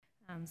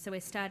So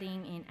we're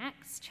starting in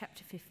Acts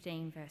chapter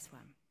 15, verse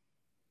 1.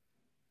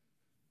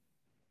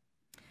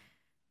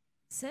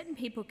 Certain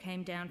people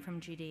came down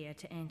from Judea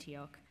to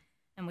Antioch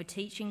and were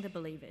teaching the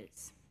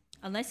believers,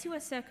 "Unless you are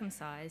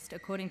circumcised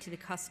according to the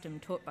custom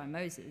taught by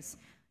Moses,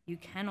 you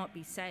cannot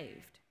be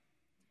saved."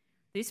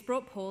 This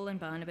brought Paul and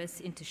Barnabas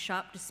into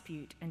sharp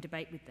dispute and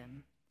debate with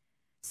them.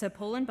 So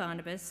Paul and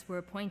Barnabas were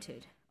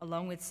appointed,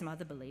 along with some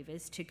other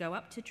believers, to go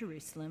up to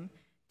Jerusalem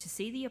to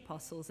see the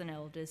apostles and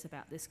elders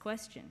about this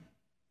question.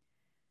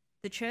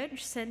 The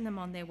church sent them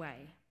on their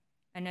way,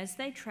 and as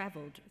they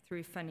travelled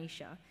through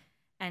Phoenicia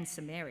and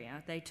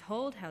Samaria, they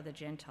told how the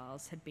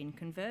Gentiles had been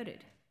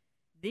converted.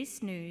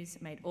 This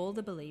news made all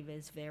the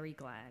believers very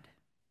glad.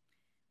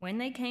 When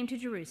they came to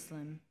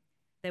Jerusalem,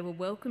 they were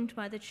welcomed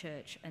by the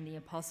church and the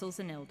apostles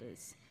and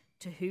elders,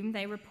 to whom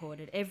they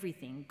reported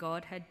everything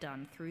God had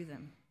done through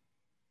them.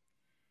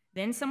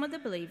 Then some of the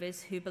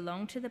believers who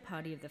belonged to the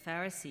party of the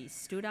Pharisees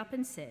stood up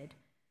and said,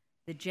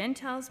 "The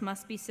Gentiles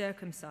must be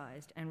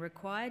circumcised and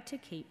required to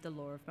keep the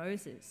law of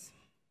Moses."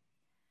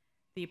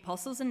 The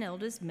apostles and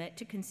elders met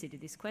to consider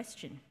this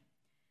question.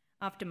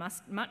 After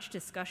much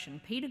discussion,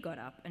 Peter got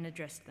up and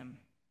addressed them.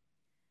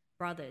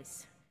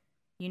 "Brothers,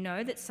 you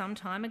know that some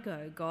time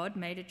ago God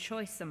made a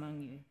choice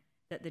among you,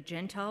 that the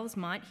Gentiles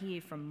might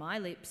hear from my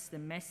lips the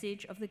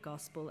message of the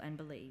gospel and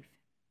believe.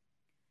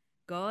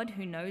 God,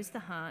 who knows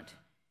the heart,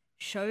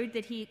 showed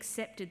that he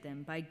accepted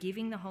them by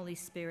giving the Holy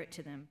Spirit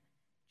to them,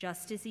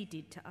 just as he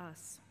did to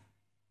us.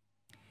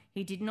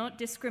 He did not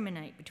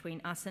discriminate between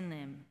us and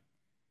them,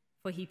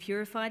 for he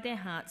purified their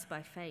hearts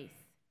by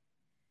faith.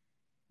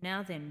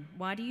 Now then,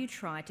 why do you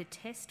try to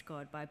test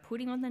God by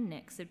putting on the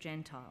necks of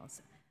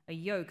Gentiles a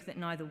yoke that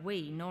neither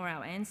we nor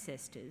our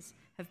ancestors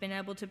have been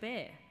able to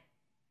bear?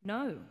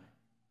 No,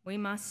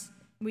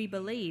 we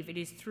believe it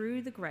is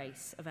through the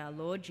grace of our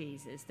Lord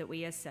Jesus that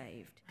we are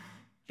saved,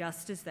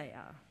 just as they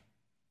are."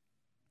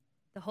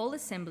 The whole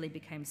assembly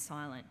became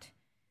silent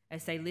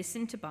as they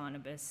listened to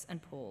Barnabas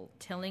and Paul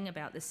telling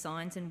about the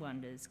signs and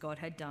wonders God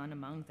had done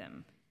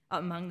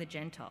among the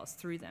Gentiles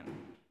through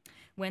them.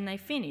 When they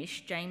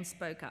finished, James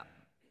spoke up.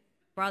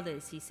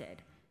 "Brothers," he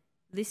said,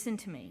 "listen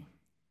to me.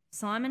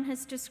 Simon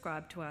has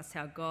described to us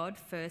how God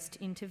first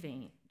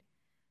intervened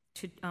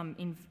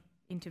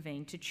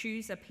to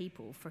choose a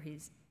people for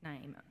his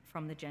name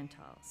from the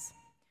Gentiles.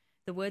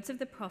 The words of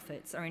the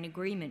prophets are in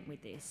agreement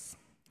with this.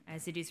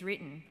 As it is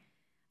written,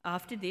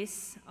 'After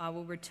this I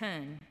will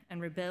return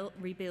and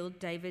rebuild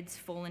David's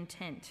fallen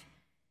tent.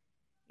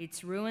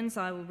 Its ruins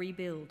I will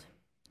rebuild,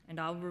 and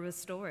I will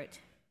restore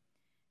it,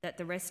 that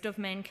the rest of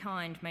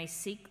mankind may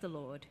seek the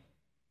Lord,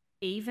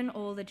 even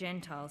all the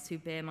Gentiles who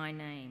bear my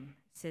name,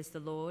 says the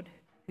Lord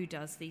who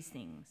does these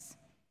things,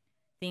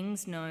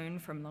 things known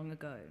from long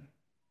ago.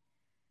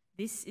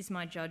 This is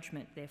my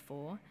judgment,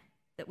 therefore,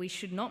 that we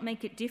should not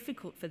make it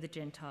difficult for the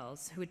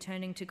Gentiles who are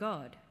turning to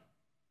God.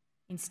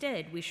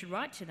 Instead, we should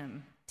write to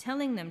them,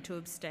 telling them to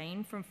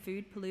abstain from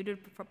food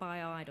polluted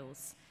by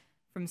idols,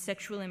 from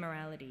sexual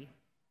immorality,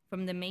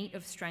 from the meat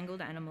of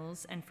strangled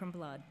animals, and from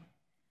blood.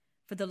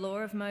 For the law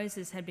of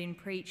Moses had been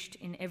preached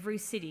in every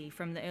city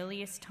from the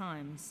earliest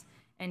times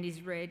and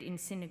is read in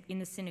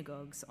the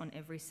synagogues on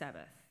every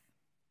Sabbath."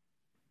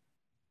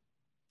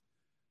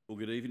 Well,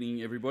 good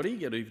evening, everybody.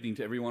 Good evening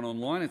to everyone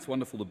online. It's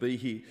wonderful to be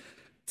here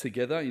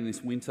together in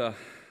this winter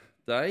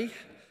day.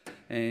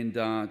 And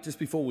just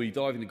before we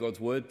dive into God's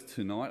Word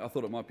tonight, I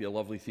thought it might be a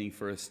lovely thing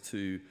for us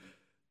to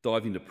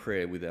dive into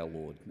prayer with our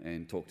Lord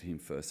and talk to him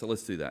first. So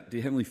let's do that.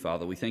 Dear Heavenly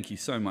Father, we thank you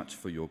so much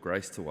for your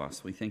grace to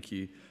us. We thank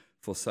you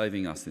for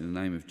saving us in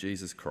the name of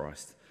Jesus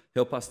Christ.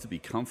 Help us to be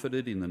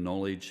comforted in the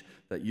knowledge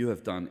that you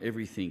have done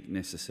everything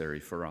necessary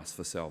for us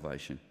for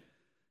salvation.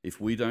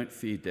 If we don't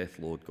fear death,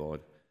 Lord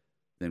God,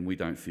 then we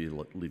don't fear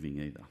living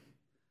either.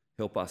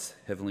 Help us,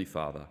 Heavenly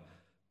Father,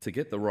 to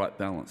get the right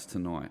balance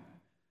tonight,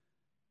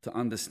 to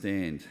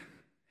understand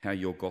how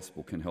your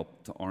gospel can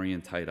help to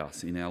orientate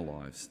us in our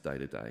lives day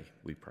to day,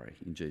 we pray.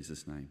 In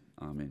Jesus' name,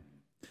 amen.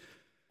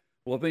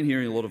 Well, I've been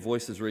hearing a lot of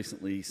voices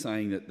recently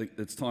saying that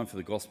it's time for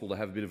the gospel to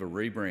have a bit of a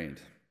rebrand.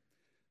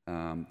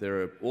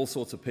 There are all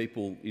sorts of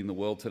people in the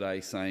world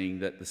today saying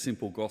that the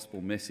simple gospel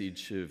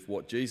message of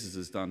what Jesus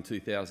has done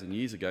 2,000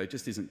 years ago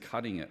just isn't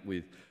cutting it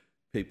with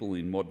people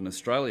in modern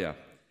Australia.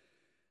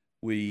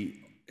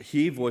 We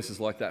hear voices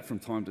like that from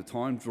time to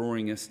time,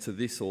 drawing us to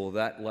this or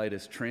that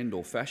latest trend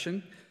or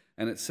fashion,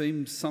 and it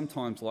seems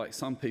sometimes like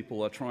some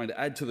people are trying to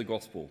add to the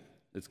gospel.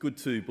 It's good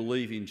to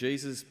believe in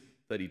Jesus,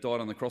 that he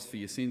died on the cross for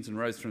your sins and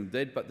rose from the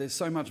dead, but there's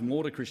so much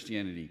more to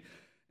Christianity,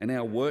 and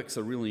our works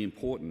are really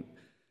important.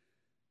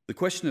 The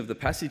question of the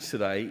passage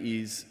today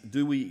is,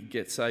 do we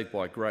get saved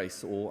by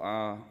grace, or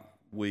are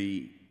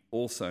we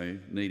also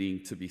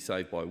needing to be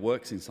saved by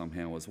works in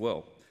somehow as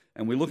well?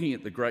 And we're looking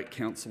at the Great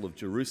Council of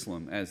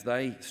Jerusalem as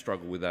they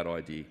struggle with that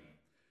idea.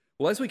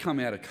 Well, as we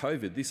come out of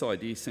COVID, this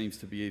idea seems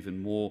to be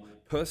even more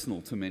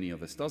personal to many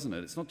of us, doesn't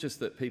it? It's not just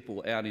that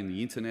people out in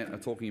the internet are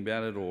talking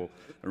about it or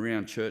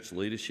around church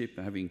leadership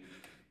are having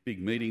big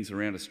meetings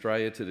around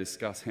Australia to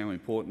discuss how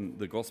important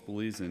the gospel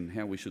is and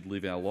how we should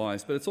live our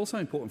lives, but it's also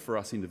important for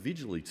us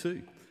individually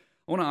too.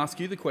 I I want to ask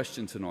you the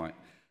question tonight.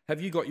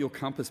 Have you got your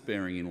compass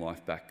bearing in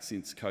life back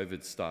since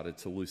COVID started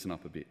to loosen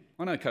up a bit?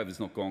 I know COVID's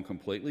not gone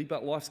completely,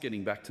 but life's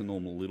getting back to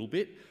normal a little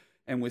bit,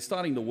 and we're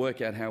starting to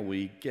work out how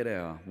we get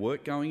our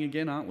work going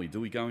again, aren't we? Do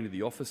we go into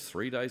the office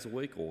 3 days a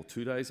week or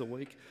 2 days a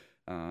week?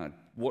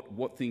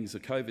 What things are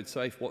COVID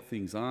safe, what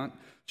things aren't?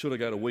 Should I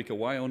go to week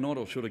away or not,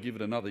 or should I give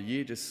it another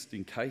year just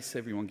in case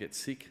everyone gets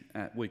sick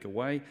at week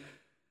away?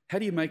 How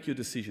do you make your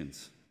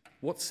decisions?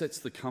 What sets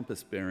the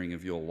compass bearing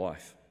of your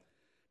life?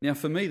 Now,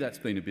 for me, that's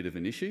been a bit of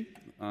an issue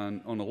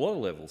on a lot of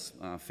levels.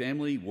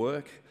 Family,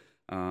 work,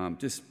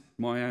 just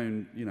my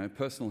own,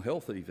 personal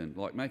health even,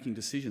 like making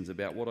decisions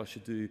about what I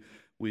should do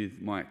with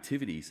my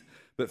activities.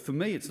 But for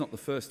me, it's not the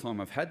first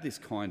time I've had this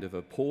kind of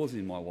a pause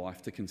in my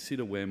life to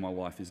consider where my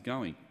life is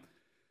going.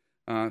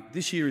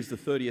 This year is the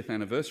 30th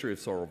anniversary of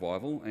Soul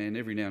Revival, and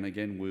every now and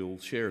again we'll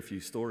share a few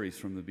stories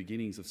from the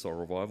beginnings of Soul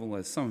Revival,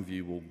 as some of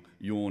you will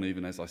yawn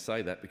even as I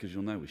say that, because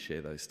you'll know we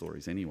share those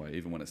stories anyway,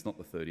 even when it's not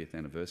the 30th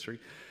anniversary.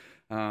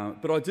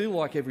 But I do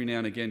like every now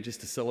and again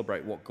just to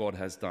celebrate what God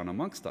has done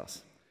amongst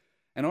us.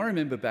 And I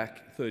remember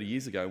back 30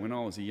 years ago when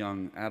I was a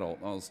young adult,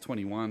 I was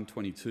 21,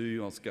 22,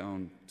 I was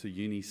going to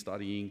uni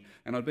studying,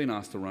 and I'd been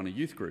asked to run a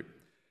youth group.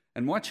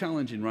 And my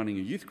challenge in running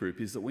a youth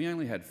group is that we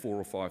only had 4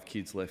 or 5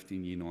 kids left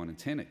in year 9 and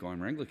 10 at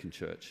Guymer Anglican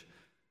Church.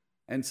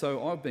 And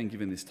so I've been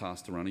given this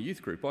task to run a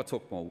youth group. I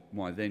talked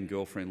my then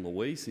girlfriend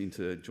Louise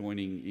into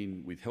joining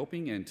in with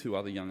helping, and 2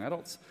 other young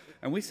adults.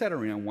 And we sat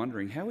around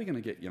wondering, how are we going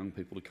to get young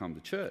people to come to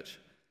church?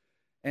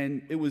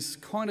 And it was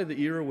kind of the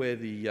era where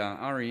the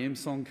REM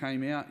song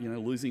came out,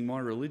 Losing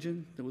My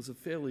Religion. There was a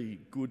fairly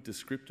good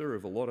descriptor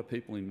of a lot of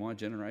people in my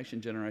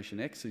generation, Generation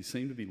X, who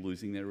seemed to be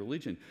losing their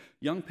religion.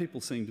 Young people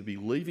seemed to be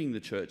leaving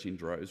the church in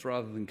droves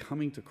rather than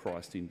coming to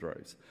Christ in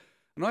droves.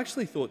 And I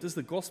actually thought, does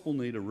the gospel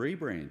need a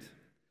rebrand?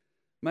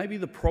 Maybe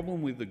the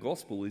problem with the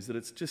gospel is that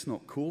it's just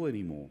not cool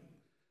anymore.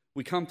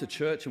 We come to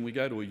church and we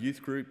go to a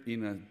youth group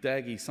in a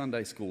daggy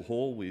Sunday school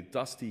hall with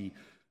dusty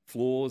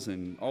floors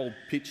and old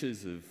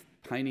pictures of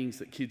paintings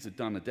that kids had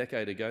done a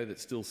decade ago that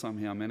still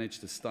somehow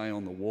managed to stay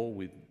on the wall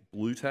with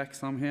blue tack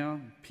somehow,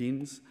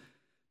 pins.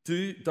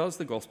 Does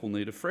the gospel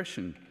need to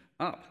freshen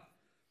up?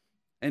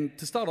 And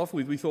to start off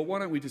with, we thought, why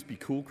don't we just be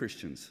cool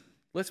Christians?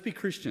 Let's be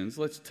Christians,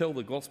 let's tell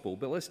the gospel,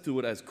 but let's do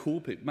it as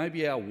cool people.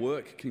 Maybe our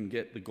work can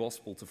get the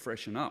gospel to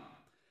freshen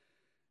up.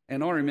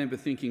 And I remember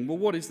thinking, well,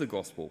 what is the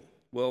gospel?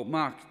 Well,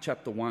 Mark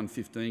chapter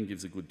 1:15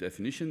 gives a good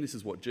definition. This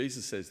is what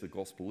Jesus says the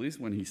gospel is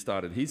when he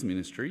started his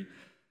ministry.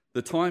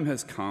 The time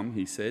has come,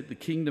 he said, the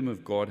kingdom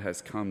of God has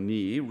come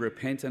near,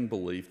 repent and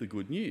believe the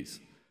good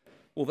news.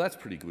 Well, that's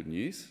pretty good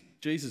news.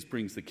 Jesus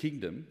brings the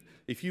kingdom.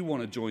 If you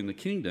want to join the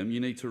kingdom, you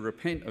need to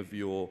repent of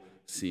your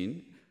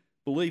sin,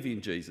 believe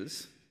in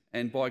Jesus,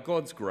 and by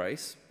God's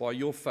grace, by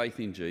your faith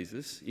in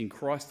Jesus, in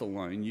Christ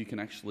alone, you can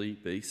actually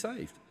be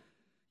saved.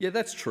 Yeah,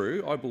 that's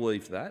true. I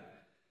believe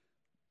that.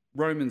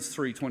 Romans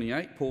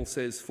 3:28, Paul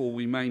says, for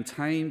we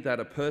maintain that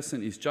a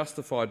person is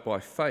justified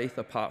by faith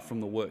apart from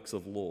the works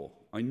of law.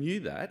 I knew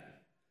that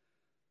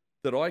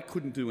I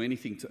couldn't do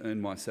anything to earn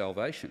my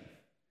salvation.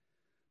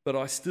 But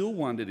I still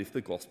wondered if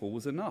the gospel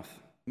was enough.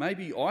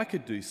 Maybe I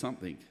could do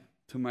something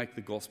to make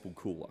the gospel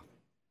cooler.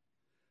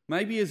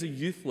 Maybe as a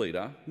youth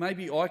leader,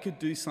 maybe I could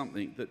do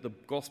something that the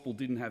gospel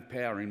didn't have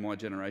power in my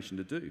generation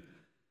to do.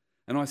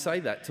 And I say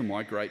that to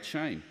my great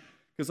shame,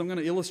 because I'm going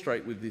to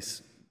illustrate with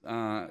this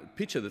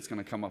picture that's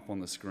going to come up on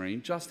the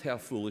screen just how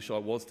foolish I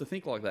was to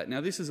think like that.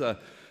 Now, this is an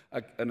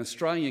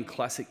Australian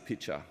classic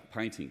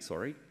painting.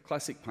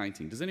 Classic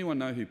painting. Does anyone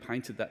know who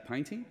painted that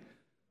painting?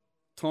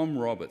 Tom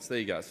Roberts. There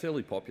you go. It's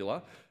fairly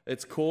popular.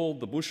 It's called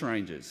The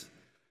Bushrangers.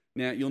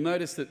 Now, you'll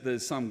notice that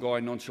there's some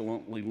guy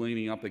nonchalantly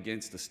leaning up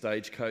against a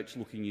stagecoach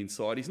looking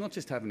inside. He's not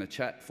just having a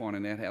chat,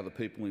 finding out how the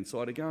people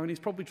inside are going. He's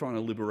probably trying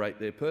to liberate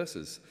their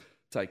purses,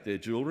 take their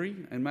jewellery,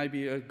 and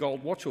maybe a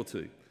gold watch or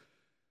 2.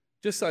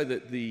 Just so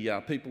that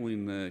the people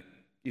in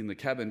the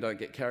cabin don't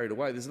get carried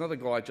away, there's another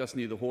guy just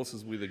near the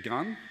horses with a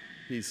gun.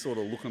 He's sort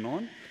of looking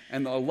on.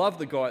 And I love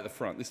the guy at the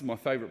front. This is my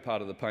favourite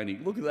part of the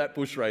painting. Look at that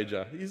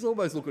bushranger. He's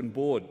almost looking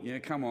bored.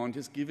 Come on,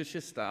 just give us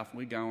your stuff.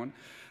 We're going.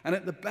 And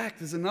at the back,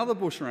 there's another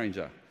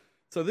bushranger.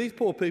 So these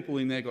poor people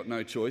in there got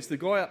no choice. The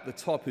guy up the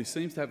top, who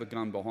seems to have a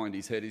gun behind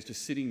his head, is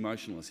just sitting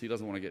motionless. He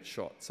doesn't want to get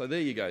shot. So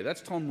there you go.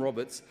 That's Tom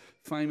Roberts'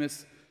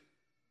 famous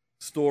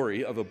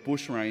story of a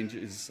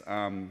bushranger's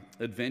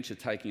adventure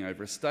taking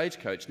over a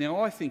stagecoach. Now,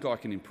 I think I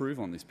can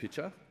improve on this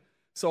picture.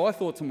 So I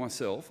thought to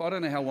myself, I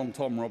don't know how long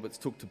Tom Roberts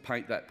took to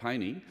paint that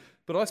painting,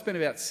 but I spent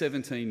about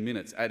 17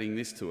 minutes adding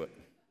this to it.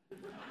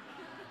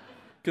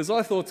 Because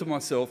I thought to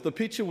myself, the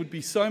picture would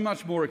be so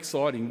much more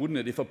exciting, wouldn't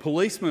it, if a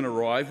policeman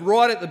arrived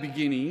right at the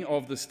beginning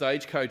of the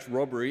stagecoach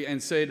robbery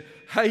and said,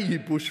 hey, you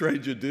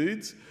bushranger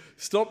dudes,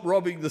 stop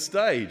robbing the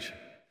stage.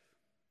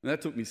 And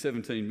that took me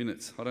 17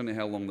 minutes. I don't know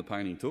how long the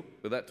painting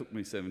took, but that took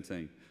me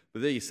 17.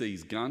 But there you see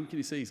his gun. Can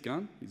you see his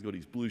gun? He's got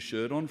his blue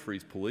shirt on for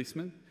his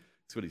policeman.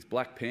 He's got his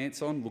black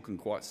pants on, looking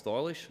quite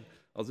stylish.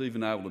 I was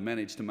even able to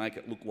manage to make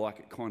it look like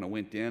it kind of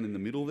went down in the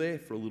middle there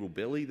for a little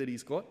belly that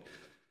he's got.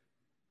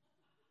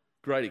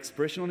 Great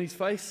expression on his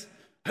face.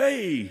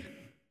 Hey!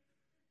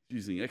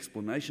 using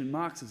exclamation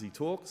marks as he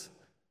talks.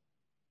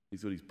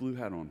 He's got his blue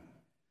hat on.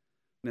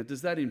 Now,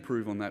 does that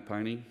improve on that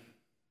painting?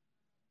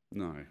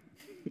 No.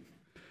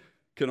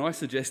 Can I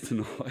suggest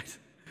tonight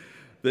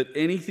that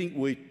anything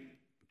we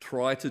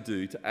try to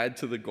do to add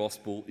to the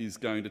gospel is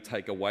going to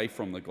take away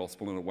from the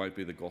gospel, and it won't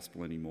be the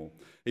gospel anymore?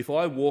 If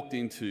I walked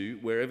into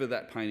wherever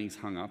that painting's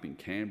hung up, in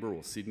Canberra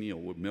or Sydney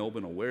or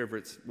Melbourne or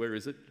wherever where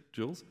is it,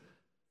 Jules?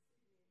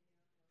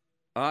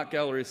 Art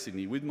Gallery of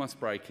Sydney, with my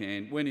spray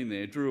can, went in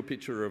there, drew a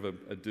picture of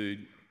a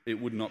dude, it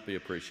would not be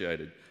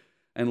appreciated.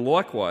 And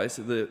likewise,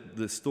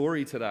 the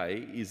story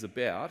today is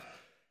about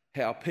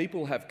how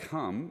people have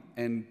come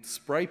and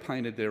spray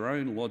painted their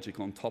own logic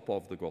on top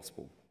of the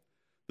gospel.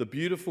 The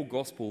beautiful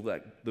gospel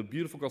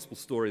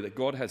story that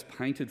God has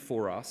painted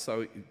for us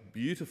so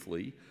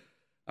beautifully.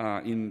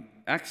 In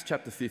Acts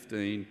chapter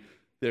 15,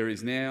 there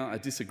is now a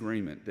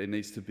disagreement. There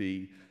needs to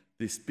be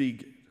this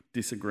big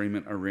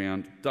disagreement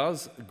around,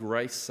 does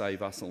grace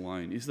save us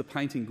alone? Is the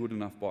painting good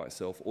enough by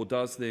itself, or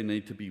does there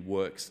need to be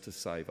works to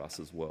save us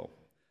as well?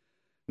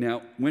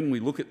 Now, when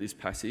we look at this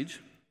passage,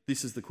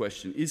 this is the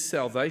question: is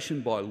salvation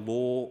by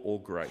law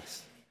or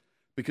grace?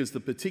 Because the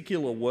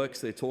particular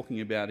works they're talking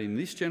about in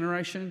this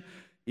generation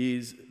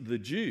is the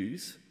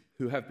Jews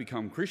who have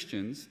become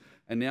Christians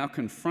are now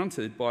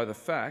confronted by the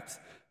fact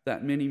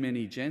that many,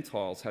 many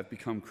Gentiles have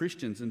become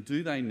Christians, and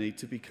do they need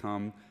to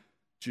become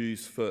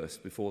Jews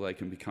first before they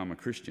can become a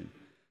Christian?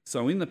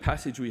 So in the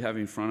passage we have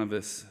in front of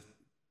us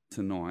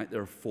tonight,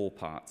 there are 4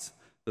 parts.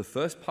 The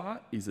first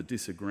part is a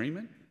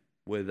disagreement,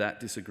 where that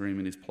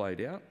disagreement is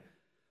played out.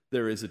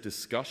 There is a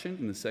discussion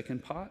in the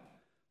second part.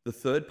 The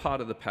third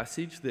part of the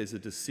passage, there's a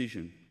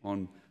decision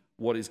on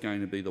what is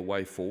going to be the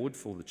way forward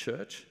for the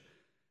church,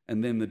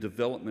 and then the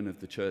development of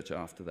the church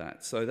after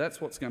that. So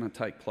that's what's going to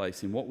take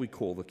place in what we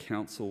call the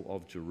Council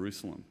of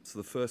Jerusalem. It's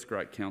the first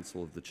great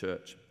council of the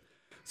church.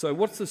 So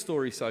what's the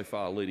story so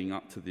far leading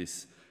up to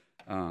this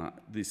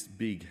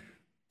big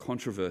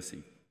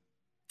controversy?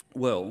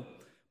 Well,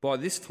 by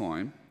this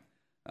time,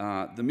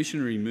 the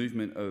missionary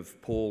movement of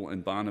Paul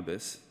and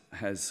Barnabas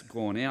has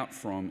gone out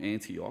from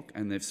Antioch,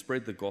 and they've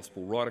spread the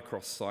gospel right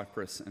across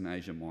Cyprus and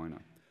Asia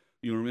Minor.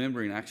 You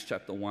remember in Acts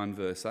chapter 1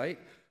 verse 8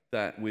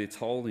 that we're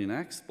told in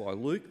Acts by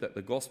Luke that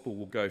the gospel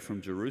will go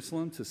from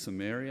Jerusalem to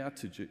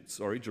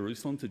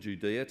Jerusalem to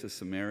Judea to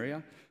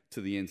Samaria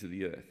to the ends of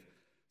the earth.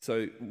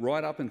 So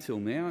right up until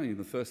now, in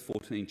the first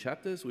 14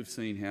 chapters, we've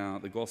seen how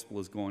the gospel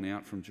has gone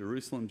out from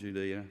Jerusalem,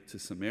 Judea to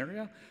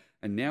Samaria,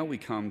 and now we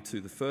come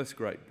to the first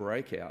great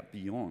breakout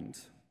beyond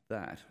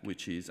that,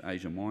 which is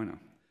Asia Minor.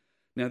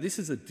 Now, this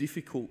is a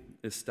difficult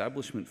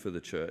establishment for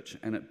the church,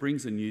 and it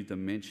brings a new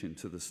dimension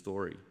to the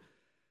story,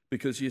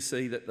 because you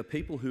see that the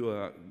people who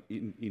are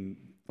in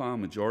far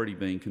majority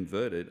being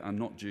converted are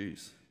not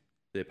Jews,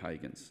 they're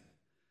pagans.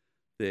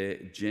 They're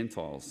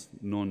Gentiles,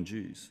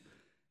 non-Jews.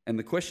 And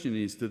the question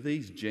is, do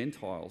these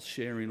Gentiles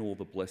share in all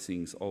the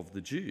blessings of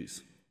the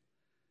Jews?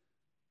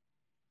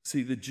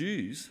 See, the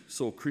Jews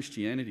saw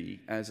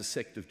Christianity as a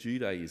sect of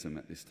Judaism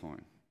at this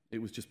time.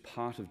 It was just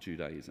part of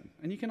Judaism.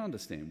 And you can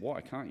understand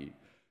why, can't you?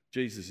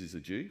 Jesus is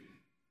a Jew.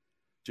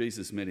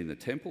 Jesus met in the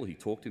temple. He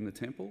talked in the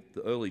temple.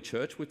 The early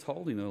church, we're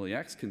told, in early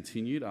Acts,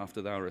 continued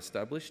after they were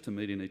established to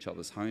meet in each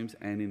other's homes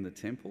and in the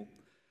temple.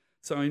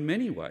 So in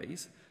many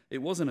ways,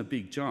 it wasn't a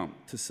big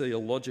jump to see a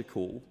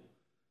logical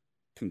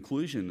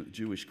conclusion that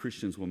Jewish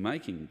Christians were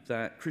making,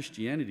 that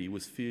Christianity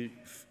was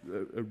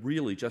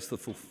really just the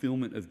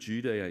fulfillment of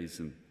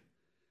Judaism.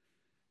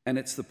 And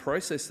it's the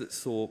process that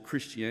saw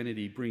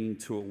Christianity bringing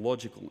to a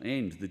logical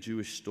end the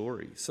Jewish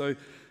story. So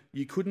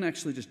you couldn't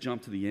actually just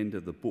jump to the end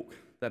of the book.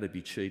 That'd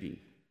be cheating.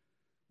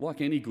 Like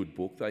any good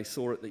book, they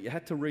saw it that you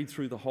had to read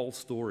through the whole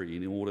story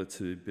in order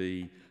to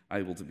be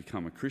able to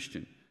become a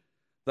Christian.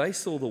 They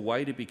saw the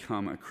way to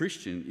become a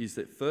Christian is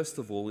that, first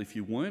of all, if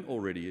you weren't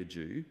already a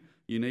Jew,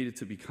 you needed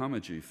to become a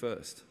Jew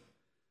first.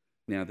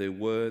 Now, there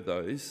were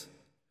those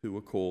who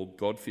were called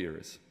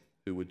God-fearers,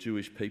 who were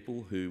Jewish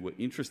people who were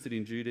interested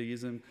in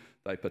Judaism.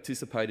 They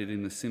participated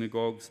in the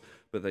synagogues,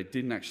 but they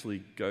didn't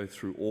actually go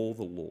through all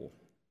the law.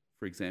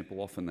 For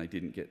example, often they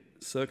didn't get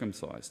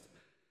circumcised.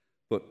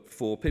 But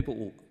for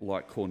people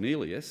like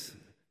Cornelius,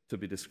 to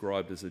be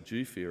described as a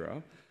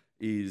Jew-fearer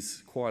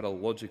is quite a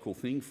logical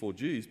thing for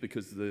Jews,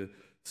 because the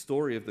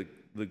story of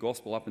the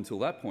gospel up until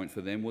that point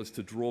for them was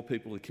to draw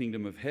people to the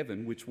kingdom of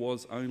heaven, which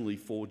was only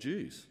for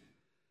Jews.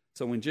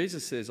 So when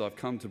Jesus says, I've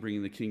come to bring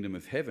in the kingdom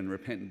of heaven,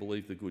 repent and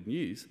believe the good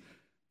news,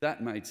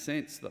 that made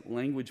sense, that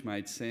language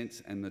made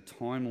sense, and the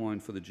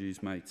timeline for the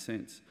Jews made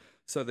sense.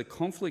 So the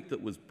conflict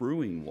that was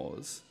brewing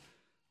was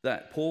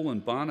that Paul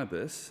and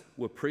Barnabas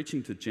were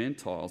preaching to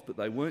Gentiles, but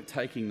they weren't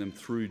taking them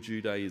through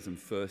Judaism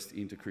first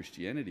into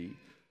Christianity.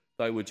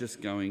 They were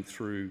just going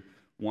through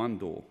one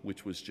door,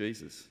 which was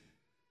Jesus.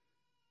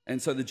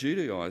 And so the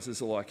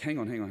Judaizers are like, hang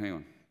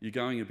on. You're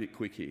going a bit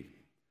quick here.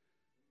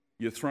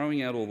 You're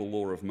throwing out all the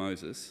law of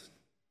Moses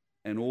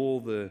and all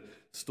the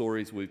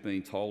stories we've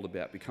been told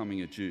about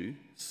becoming a Jew,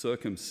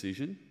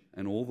 circumcision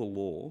and all the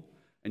law,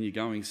 and you're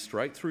going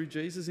straight through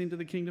Jesus into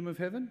the kingdom of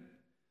heaven?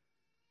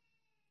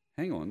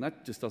 hang on,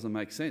 that just doesn't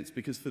make sense,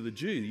 because for the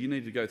Jew, you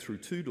need to go through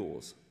two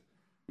doors.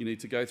 You need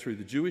to go through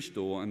the Jewish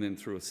door and then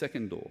through a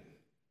second door.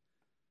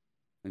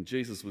 And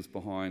Jesus was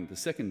behind the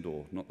second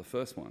door, not the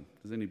first one.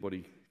 Does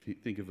anybody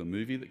think of a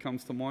movie that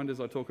comes to mind as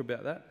I talk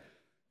about that?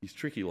 He's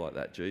tricky like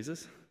that,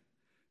 Jesus.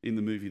 In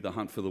the movie The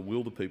Hunt for the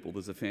Wilder People,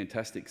 there's a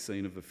fantastic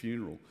scene of a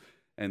funeral,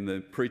 and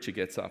the preacher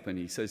gets up and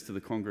he says to the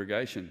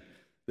congregation,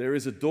 "There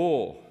is a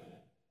door,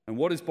 and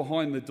what is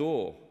behind the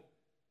door?"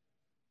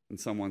 And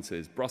someone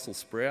says, "Brussels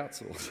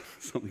sprouts," or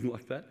something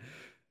like that.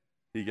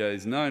 He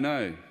goes,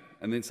 No.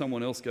 And then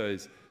someone else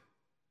goes,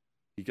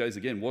 he goes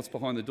again, "What's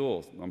behind the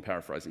door?" I'm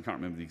paraphrasing, can't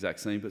remember the exact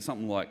scene, but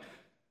something like,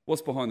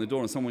 "What's behind the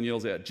door?" And someone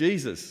yells out,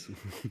 "Jesus."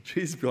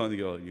 Jesus behind the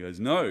door. He goes,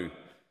 No,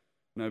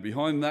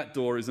 behind that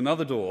door is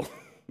another door.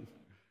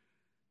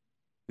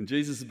 And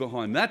Jesus is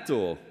behind that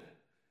door.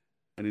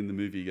 And in the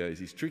movie he goes,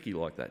 "He's tricky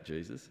like that,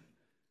 Jesus."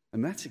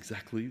 And that's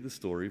exactly the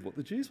story of what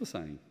the Jews were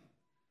saying.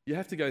 You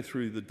have to go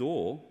through the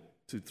door,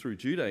 through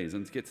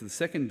Judaism, to get to the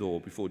second door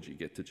before you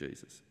get to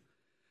Jesus.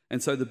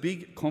 And so the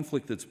big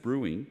conflict that's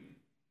brewing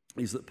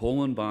is that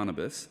Paul and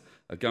Barnabas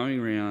are going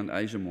around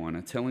Asia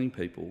Minor telling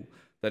people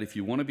that if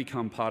you want to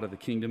become part of the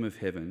kingdom of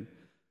heaven,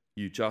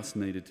 you just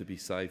needed to be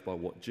saved by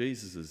what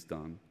Jesus has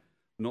done,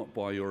 not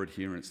by your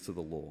adherence to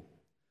the law.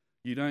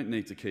 You don't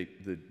need to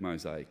keep the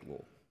Mosaic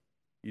law.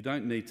 You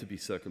don't need to be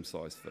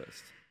circumcised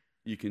first.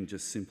 You can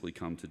just simply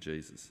come to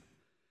Jesus.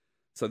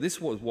 So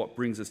this was what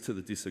brings us to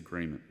the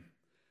disagreement.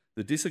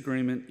 The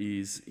disagreement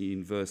is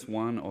in verse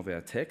 1 of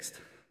our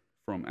text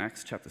from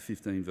Acts chapter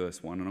 15,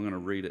 verse 1, and I'm going to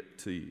read it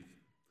to you.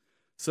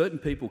 Certain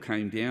people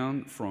came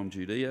down from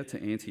Judea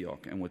to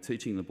Antioch and were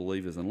teaching the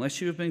believers,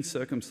 "Unless you have been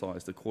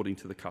circumcised according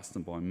to the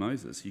custom by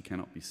Moses, you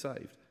cannot be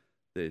saved."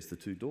 There's the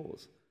two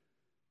doors.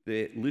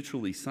 They're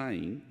literally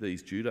saying,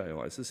 these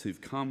Judaizers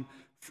who've come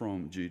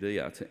from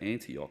Judea to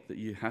Antioch, that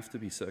you have to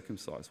be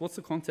circumcised. What's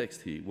the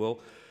context here? Well,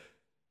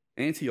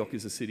 Antioch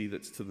is a city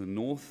that's to the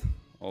north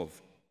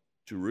of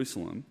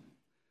Jerusalem,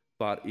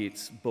 but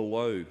it's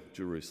below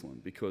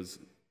Jerusalem, because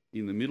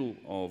in the middle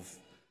of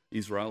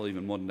Israel,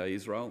 even modern day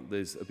Israel,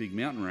 there's a big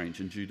mountain range,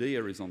 and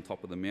Judea is on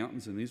top of the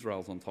mountains and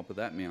Israel's on top of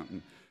that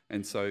mountain.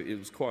 And so it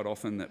was quite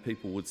often that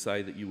people would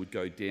say that you would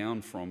go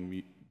down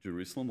from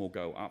Jerusalem or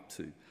go up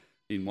to.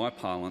 In my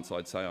parlance,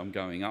 I'd say I'm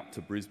going up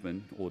to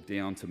Brisbane or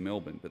down to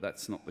Melbourne, but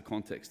that's not the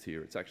context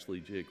here. It's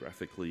actually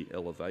geographically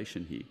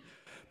elevation here.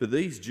 But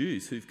these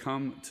Jews who've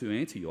come to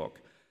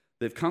Antioch,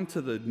 they've come to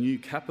the new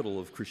capital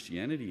of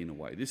Christianity in a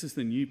way. This is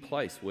the new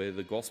place where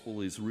the gospel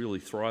is really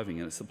thriving,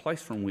 and it's the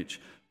place from which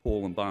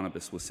Paul and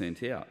Barnabas were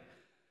sent out.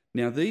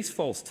 Now, these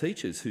false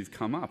teachers who've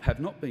come up have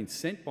not been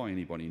sent by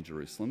anybody in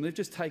Jerusalem. They've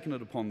just taken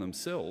it upon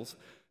themselves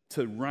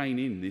to rein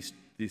in this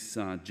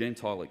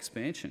Gentile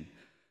expansion,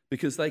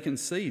 because they can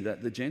see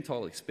that the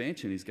Gentile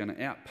expansion is going to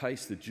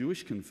outpace the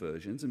Jewish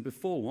conversions, and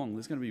before long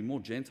there's going to be more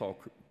Gentile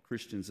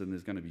Christians than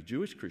there's going to be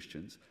Jewish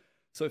Christians.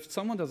 So if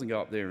someone doesn't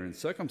go up there and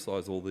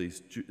circumcise all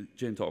these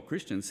Gentile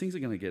Christians, things are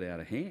going to get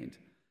out of hand.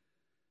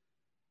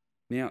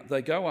 Now,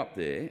 they go up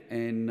there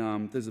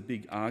and there's a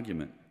big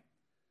argument.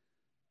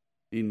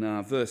 In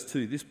verse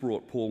 2, this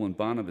brought Paul and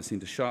Barnabas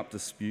into sharp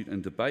dispute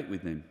and debate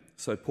with them.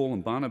 So Paul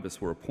and Barnabas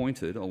were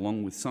appointed,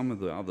 along with some of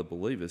the other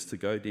believers, to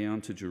go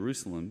down to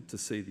Jerusalem to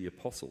see the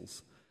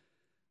apostles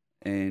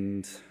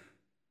and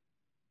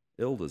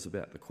elders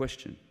about the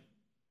question.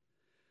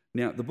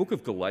 Now, the book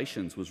of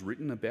Galatians was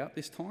written about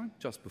this time,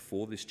 just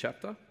before this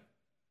chapter,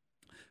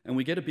 and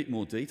we get a bit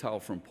more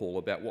detail from Paul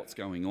about what's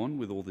going on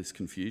with all this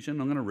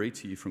confusion. I'm going to read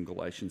to you from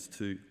Galatians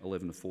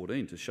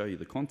 2:11-14 to show you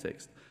the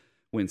context.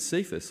 When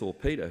Cephas, or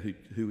Peter,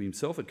 who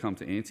himself had come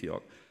to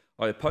Antioch,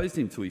 I opposed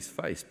him to his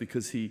face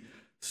because he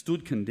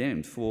stood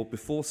condemned, for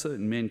before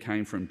certain men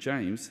came from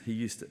James, he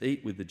used to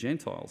eat with the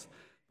Gentiles.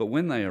 But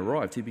when they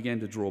arrived, he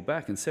began to draw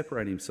back and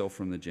separate himself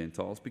from the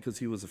Gentiles because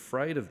he was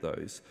afraid of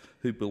those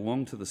who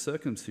belonged to the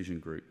circumcision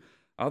group.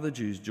 Other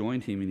Jews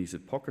joined him in his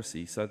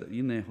hypocrisy, so that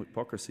in their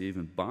hypocrisy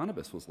even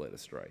Barnabas was led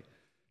astray.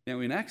 Now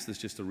in Acts there's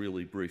just a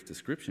really brief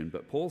description,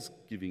 but Paul's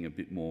giving a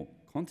bit more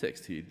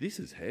context here. This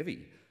is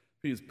heavy,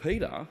 because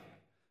Peter,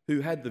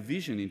 who had the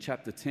vision in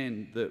chapter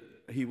 10 that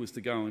he was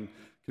to go and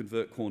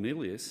convert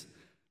Cornelius,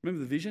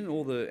 remember the vision?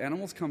 All the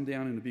animals come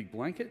down in a big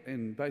blanket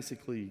and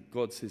basically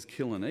God says,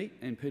 kill and eat.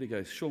 And Peter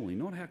goes, surely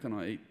not. How can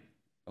I eat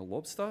a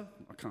lobster?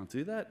 I can't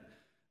do that.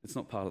 It's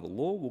not part of the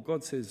law. Well,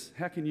 God says,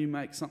 how can you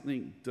make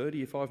something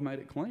dirty if I've made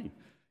it clean?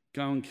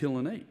 Go and kill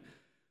and eat.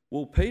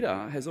 Well,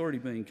 Peter has already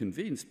been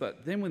convinced,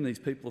 but then when these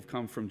people have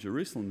come from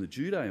Jerusalem, the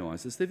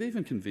Judaizers, they've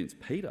even convinced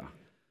Peter.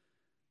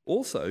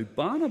 Also,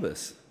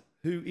 Barnabas,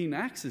 who in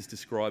Acts is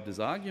described as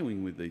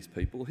arguing with these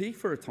people, he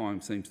for a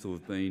time seems to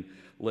have been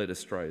led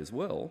astray as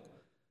well.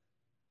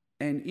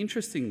 And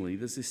interestingly,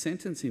 there's this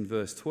sentence in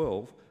verse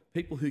 12,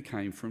 people who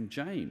came from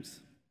James.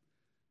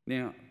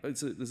 Now,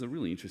 there's a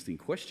really interesting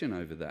question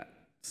over that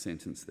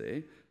sentence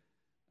there.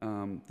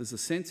 There's a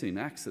sense in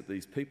Acts that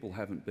these people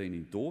haven't been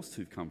endorsed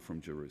who've come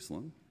from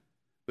Jerusalem,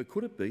 but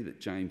could it be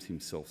that James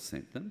himself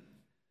sent them?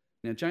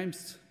 Now,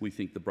 James, we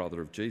think the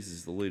brother of Jesus,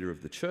 is the leader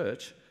of the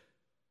church,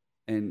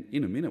 And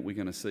in a minute, we're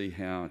going to see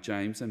how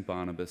James and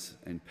Barnabas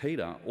and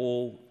Peter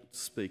all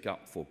speak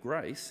up for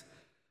grace,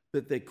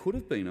 but there could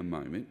have been a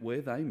moment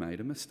where they made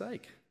a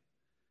mistake.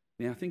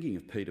 Now, thinking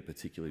of Peter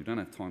particularly, we don't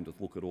have time to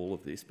look at all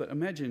of this, but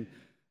imagine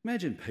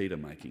Peter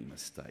making a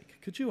mistake.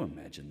 Could you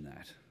imagine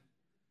that?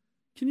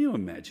 Can you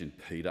imagine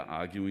Peter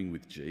arguing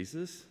with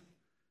Jesus,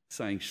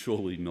 saying,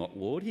 "Surely not,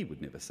 Lord"? He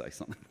would never say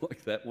something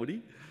like that, would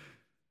he?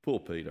 Poor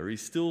Peter,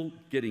 he's still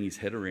getting his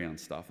head around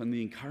stuff, and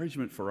the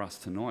encouragement for us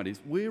tonight is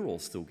we're all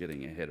still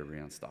getting our head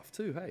around stuff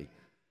too, hey?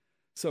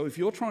 So if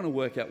you're trying to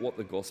work out what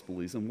the gospel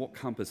is and what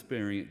compass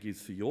bearing it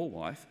gives for your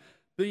life,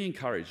 be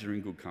encouraged, you're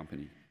in good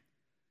company.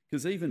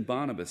 Because even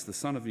Barnabas, the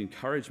son of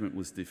encouragement,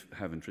 was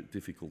having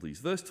difficulties.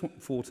 Verse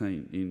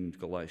 14 in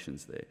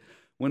Galatians there.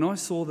 When I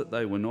saw that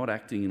they were not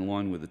acting in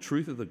line with the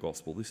truth of the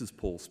gospel, this is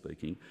Paul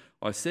speaking,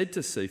 I said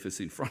to Cephas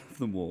in front of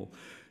them all,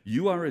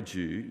 "You are a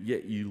Jew,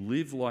 yet you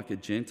live like a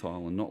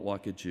Gentile and not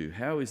like a Jew.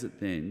 How is it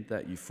then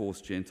that you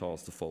force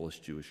Gentiles to follow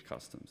Jewish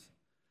customs?"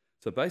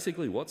 So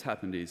basically what's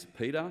happened is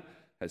Peter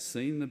has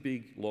seen the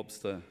big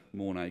lobster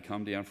Mornay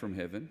come down from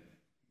heaven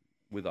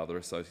with other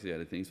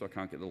associated things, so I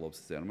can't get the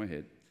lobsters out of my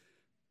head.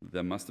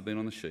 They must have been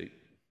on the sheet.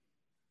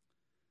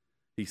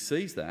 He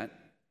sees that.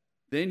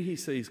 Then he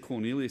sees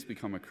Cornelius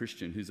become a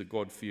Christian who's a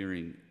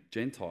God-fearing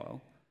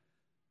Gentile.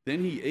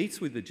 Then he eats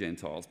with the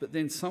Gentiles. But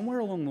then somewhere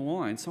along the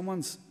line,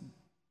 someone's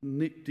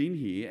nipped in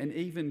here, and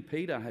even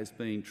Peter has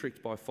been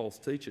tricked by false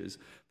teachers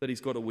that he's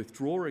got to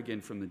withdraw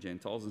again from the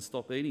Gentiles and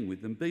stop eating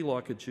with them, be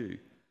like a Jew.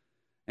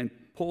 And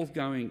Paul's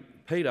going,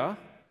 "Peter,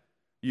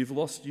 you've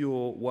lost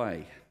your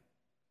way.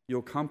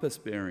 Your compass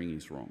bearing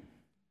is wrong."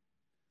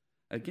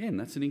 Again,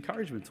 that's an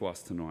encouragement to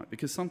us tonight,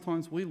 because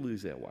sometimes we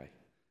lose our way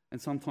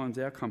and sometimes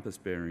our compass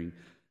bearing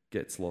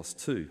gets lost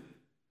too.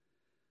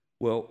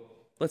 Well,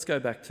 let's go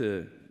back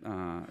to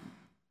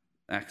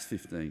Acts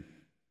 15.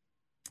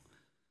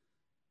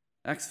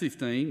 Acts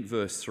 15,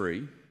 verse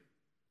 3,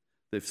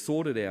 they've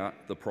sorted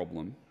out the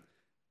problem,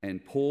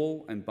 and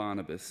Paul and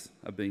Barnabas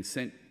are being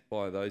sent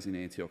by those in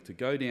Antioch to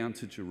go down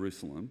to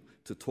Jerusalem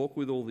to talk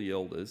with all the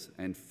elders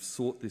and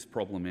sort this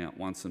problem out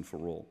once and for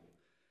all.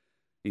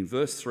 In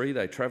verse 3,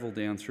 they travel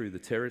down through the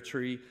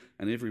territory,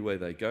 and everywhere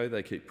they go,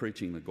 they keep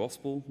preaching the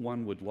gospel.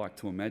 One would like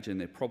to imagine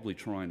they're probably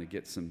trying to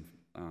get some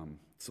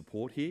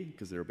support here,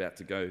 because they're about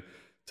to go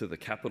to the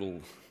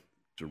capital,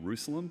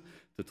 Jerusalem,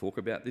 to talk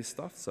about this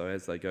stuff. So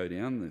as they go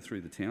down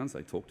through the towns,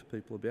 they talk to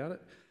people about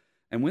it.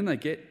 And when they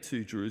get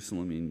to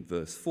Jerusalem in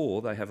verse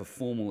 4, they have a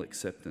formal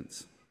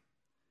acceptance.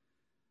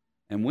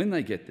 And when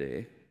they get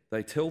there,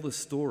 they tell the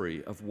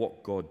story of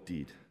what God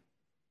did.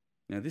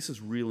 Now, this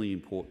is really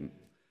important.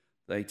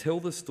 They tell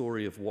the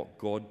story of what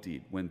God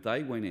did when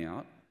they went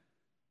out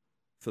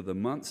for the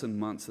months and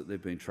months that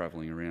they've been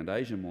travelling around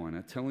Asia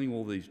Minor, telling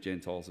all these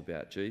Gentiles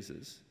about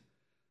Jesus.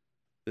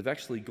 They've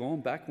actually gone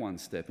back one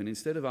step, and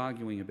instead of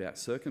arguing about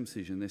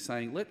circumcision, they're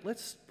saying,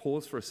 let's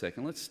pause for a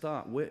second, let's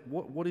start.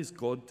 What is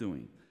God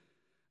doing?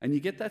 And you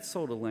get that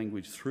sort of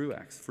language through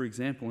Acts. For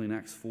example, in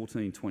Acts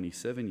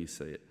 14:27, you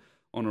see it.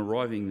 On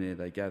arriving there,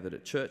 they gathered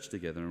at church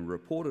together and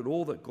reported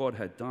all that God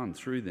had done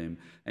through them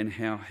and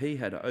how he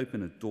had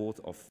opened a door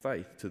of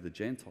faith to the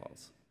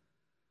Gentiles.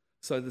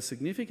 So the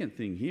significant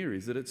thing here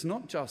is that it's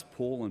not just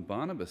Paul and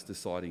Barnabas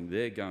deciding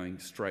they're going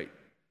straight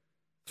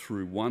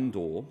through one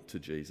door to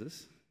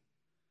Jesus,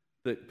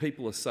 that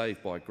people are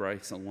saved by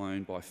grace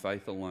alone, by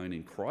faith alone,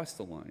 in Christ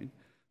alone.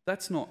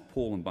 That's not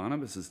Paul and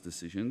Barnabas'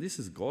 decision. This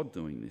is God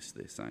doing this,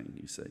 they're saying,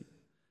 you see.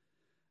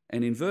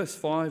 And in verse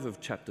 5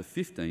 of chapter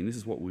 15, this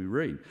is what we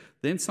read.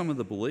 Then some of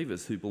the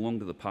believers who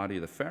belonged to the party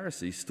of the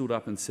Pharisees stood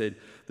up and said,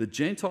 "The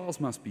Gentiles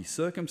must be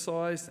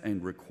circumcised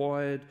and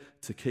required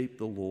to keep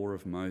the law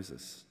of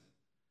Moses."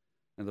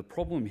 Now the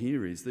problem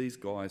here is these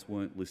guys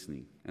weren't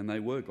listening. And they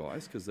were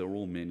guys, because they were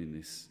all men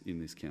in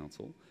this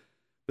council.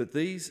 But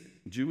these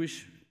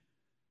Jewish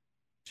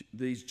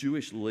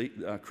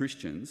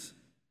Christians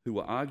who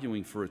were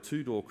arguing for a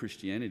two-door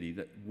Christianity,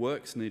 that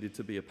works needed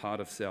to be a part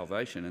of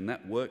salvation, and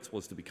that works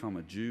was to become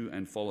a Jew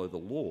and follow the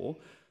law,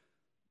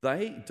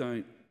 they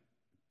don't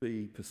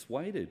be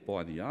persuaded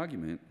by the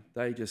argument,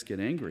 they just get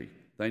angry.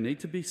 They need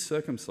to be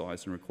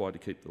circumcised and required to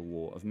keep the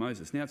law of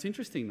Moses. Now, it's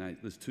interesting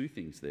that there's two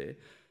things there,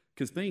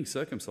 because being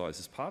circumcised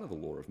is part of the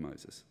law of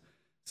Moses.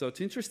 So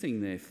it's interesting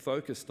they're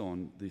focused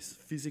on this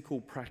physical,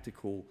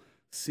 practical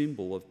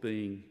symbol of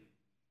being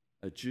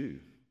a Jew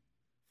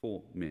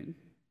for men,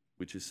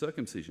 which is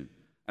circumcision,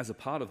 as a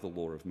part of the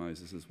law of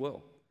Moses as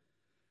well.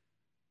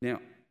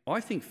 Now, I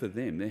think for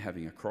them, they're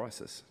having a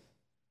crisis.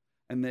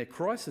 And their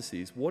crisis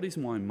is, what is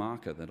my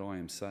marker that I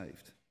am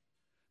saved?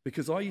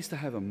 Because I used to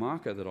have a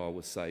marker that I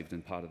was saved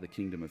and part of the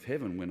kingdom of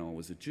heaven when I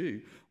was a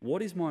Jew.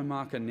 What is my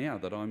marker now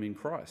that I'm in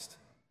Christ?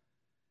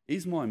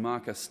 Is my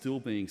marker still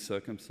being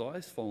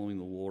circumcised, following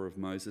the law of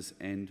Moses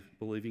and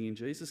believing in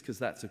Jesus? Because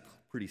that's a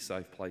pretty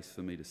safe place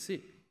for me to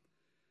sit.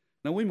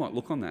 Now, we might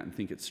look on that and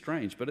think it's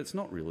strange, but it's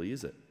not really,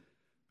 is it?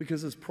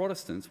 Because as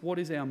Protestants, what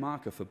is our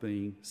marker for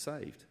being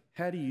saved?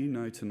 How do you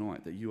know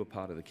tonight that you are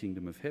part of the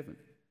kingdom of heaven?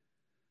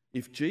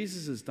 If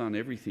Jesus has done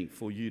everything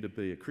for you to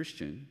be a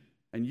Christian,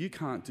 and you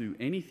can't do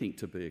anything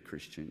to be a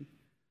Christian,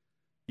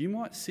 you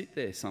might sit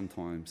there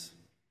sometimes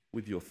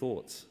with your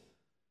thoughts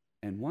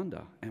and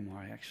wonder, am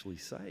I actually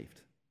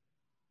saved?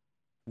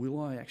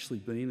 Will I actually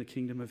be in the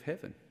kingdom of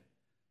heaven?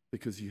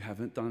 Because you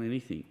haven't done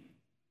anything.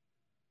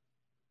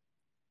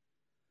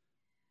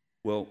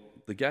 Well,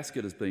 the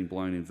gasket has been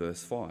blown in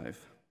verse 5,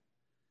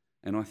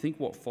 and I think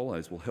what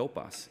follows will help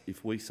us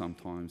if we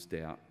sometimes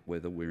doubt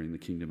whether we're in the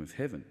kingdom of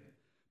heaven,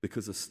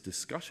 because this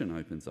discussion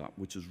opens up,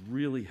 which is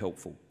really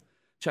helpful.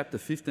 Chapter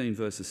 15,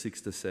 verses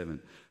 6 to 7.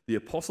 The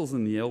apostles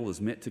and the elders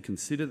met to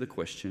consider the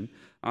question.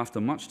 After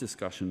much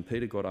discussion,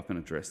 Peter got up and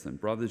addressed them.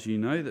 Brothers, you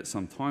know that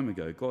some time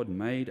ago God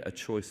made a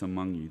choice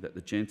among you that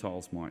the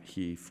Gentiles might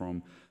hear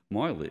from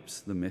my lips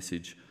the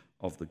message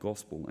of the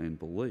gospel and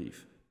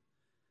believe.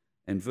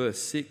 And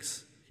verse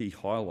 6, he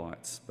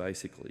highlights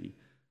basically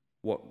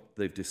what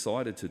they've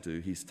decided to do.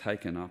 He's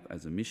taken up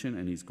as a mission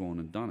and he's gone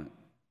and done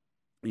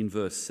it. In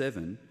verse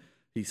 7,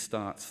 he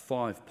starts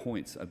 5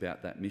 points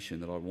about that mission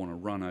that I want to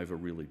run over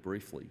really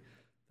briefly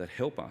that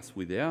help us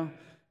with our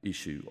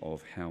issue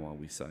of how are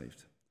we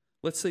saved.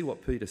 Let's see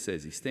what Peter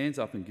says. He stands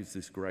up and gives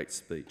this great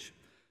speech.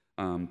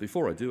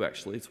 Before I do,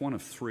 actually, it's one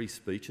of 3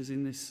 speeches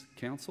in this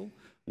council,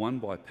 one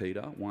by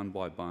Peter, one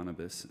by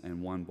Barnabas,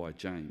 and one by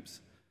James.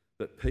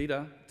 But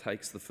Peter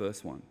takes the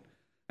first one.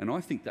 And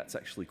I think that's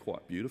actually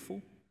quite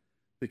beautiful,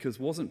 because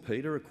wasn't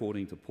Peter,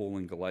 according to Paul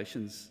in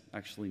Galatians,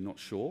 actually not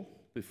sure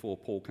before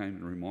Paul came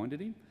and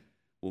reminded him?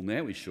 Well,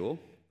 now he's sure.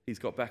 He's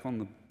got back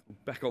on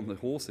the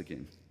horse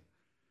again.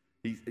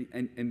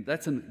 And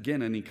that's,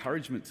 again, an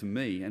encouragement to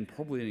me, and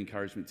probably an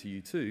encouragement to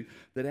you too,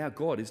 that our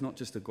God is not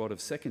just a God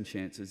of second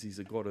chances, he's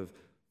a God of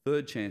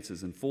third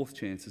chances and fourth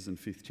chances and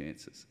fifth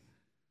chances.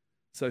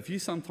 So if you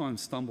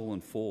sometimes stumble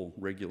and fall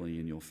regularly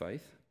in your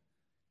faith,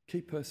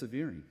 keep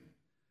persevering.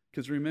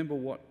 Because remember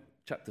what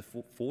chapter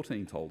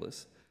 14 told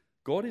us,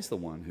 God is the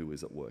one who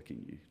is at work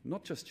in you,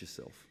 not just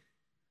yourself.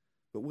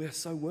 But we're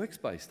so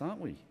works-based,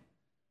 aren't we?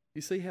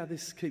 You see how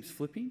this keeps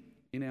flipping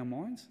in our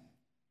minds?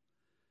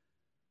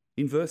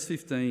 In verse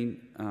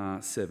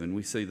 15:7,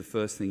 we see the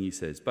first thing he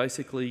says.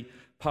 Basically,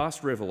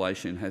 past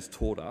revelation has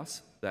taught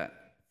us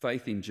that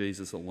faith in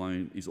Jesus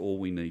alone is all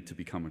we need to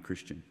become a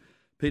Christian.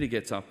 Peter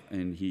gets up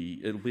and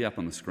it'll be up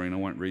on the screen, I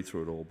won't read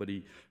through it all, but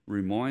he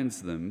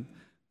reminds them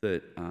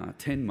that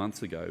 10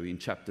 months ago in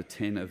chapter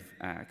 10 of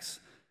Acts,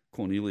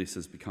 Cornelius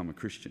has become a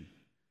Christian.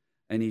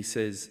 And he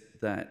says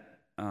that,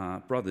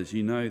 brothers,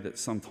 you know that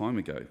some time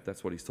ago,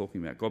 that's what he's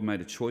talking about, God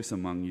made a choice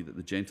among you that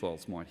the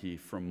Gentiles might hear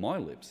from my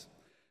lips.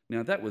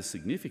 Now that was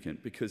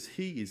significant because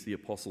he is the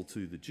apostle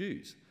to the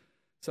Jews.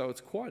 So it's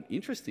quite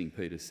interesting,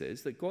 Peter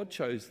says, that God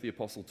chose the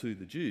apostle to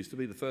the Jews to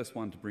be the first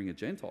one to bring a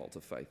Gentile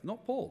to faith,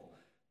 not Paul.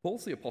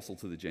 Paul's the apostle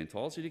to the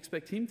Gentiles. You'd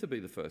expect him to be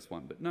the first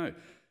one, but no.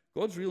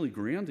 God's really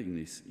grounding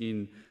this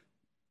in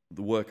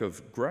the work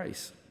of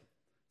grace.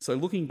 So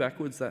looking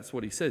backwards, that's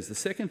what he says. The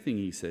second thing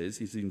he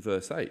says is in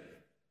verse 8.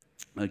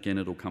 Again,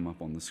 it'll come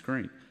up on the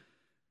screen.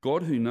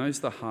 God, who knows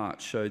the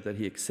heart, showed that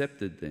he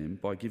accepted them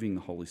by giving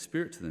the Holy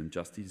Spirit to them,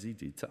 just as he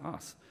did to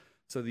us.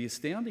 So the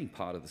astounding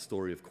part of the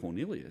story of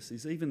Cornelius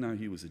is even though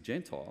he was a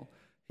Gentile,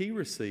 he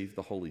received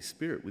the Holy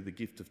Spirit with the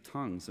gift of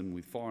tongues and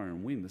with fire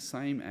and wind, the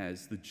same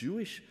as the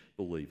Jewish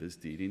believers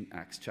did in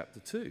Acts chapter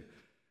 2.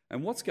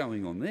 And what's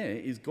going on there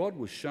is God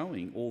was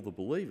showing all the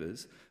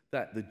believers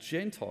that the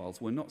Gentiles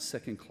were not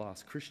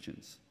second-class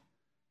Christians.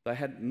 They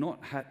had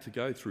not had to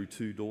go through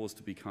 2 doors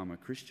to become a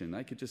Christian.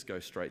 They could just go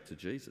straight to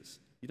Jesus.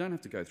 You don't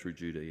have to go through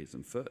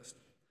Judaism first.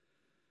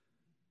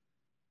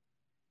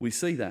 We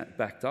see that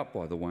backed up,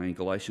 by the way, in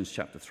Galatians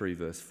chapter 3,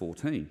 verse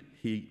 14.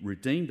 He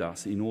redeemed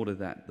us in order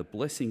that the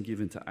blessing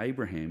given to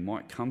Abraham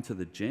might come to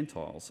the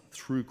Gentiles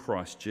through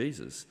Christ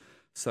Jesus,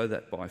 so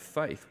that by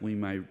faith we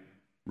may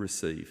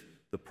receive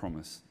the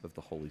promise of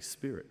the Holy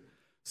Spirit.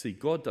 See,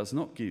 God does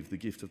not give the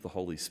gift of the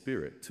Holy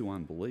Spirit to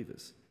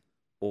unbelievers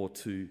or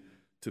to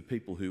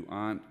people who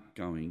aren't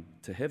going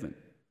to heaven.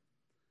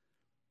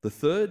 The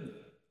third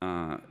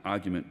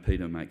argument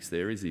Peter makes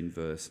there is in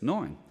verse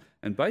 9.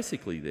 And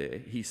basically there,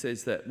 he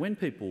says that when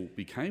people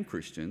became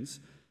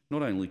Christians,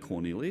 not only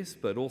Cornelius,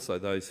 but also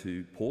those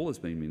who Paul has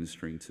been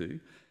ministering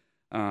to,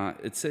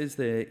 it says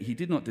there, he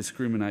did not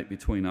discriminate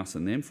between us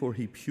and them, for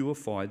he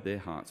purified their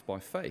hearts by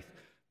faith.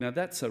 Now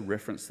that's a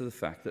reference to the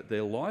fact that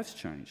their lives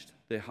changed.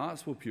 Their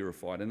hearts were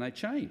purified and they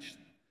changed.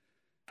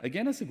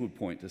 Again, it's a good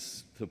point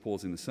to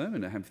pause in the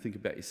sermon and have to think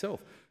about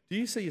yourself. Do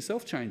you see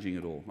yourself changing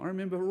at all? I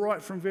remember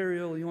right from very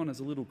early on as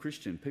a little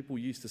Christian, people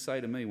used to say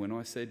to me when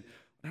I said,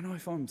 I don't know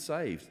if I'm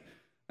saved.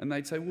 And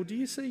they'd say, well, do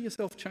you see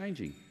yourself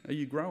changing? Are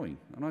you growing?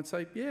 And I'd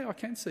say, yeah, I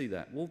can see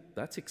that. Well,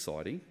 that's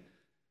exciting.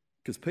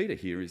 Because Peter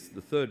here is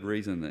the third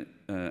reason that,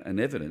 and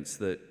evidence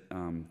that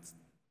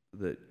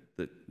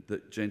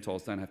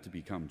Gentiles don't have to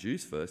become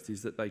Jews first,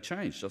 is that they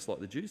change, just like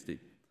the Jews did.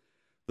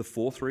 The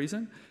fourth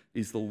reason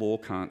is the law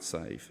can't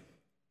save.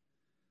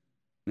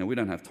 Now, we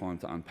don't have time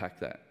to unpack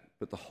that,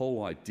 but the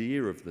whole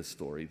idea of the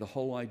story, the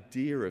whole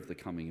idea of the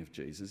coming of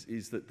Jesus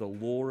is that the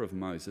law of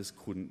Moses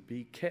couldn't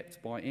be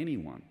kept by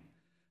anyone.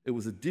 It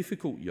was a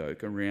difficult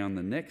yoke around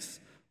the necks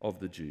of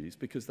the Jews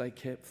because they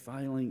kept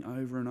failing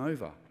over and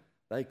over.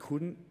 They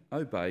couldn't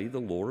obey the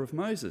law of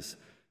Moses.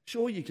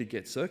 Sure, you could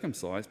get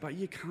circumcised, but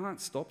you can't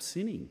stop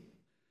sinning.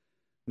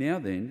 Now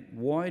then,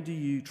 why do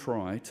you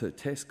try to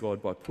test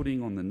God by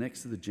putting on the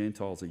necks of the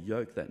Gentiles a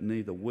yoke that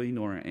neither we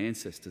nor our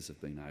ancestors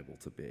have been able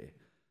to bear?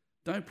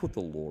 Don't put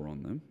the law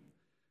on them.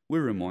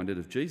 We're reminded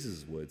of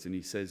Jesus' words, and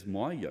he says,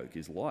 "My yoke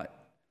is light.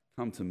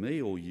 Come to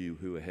me, all you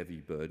who are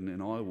heavy burdened,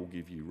 and I will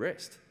give you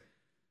rest."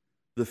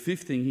 The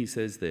fifth thing he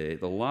says there,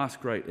 the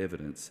last great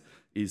evidence,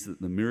 is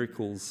that the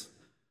miracles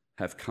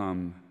have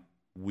come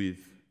with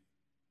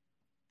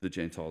the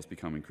Gentiles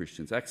becoming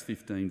Christians. Acts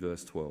 15,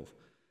 verse 12.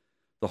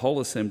 The whole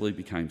assembly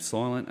became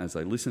silent as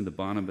they listened to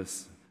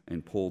Barnabas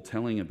and Paul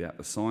telling about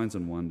the signs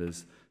and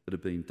wonders that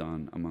had been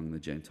done among the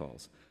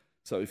Gentiles.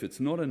 So if it's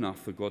not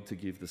enough for God to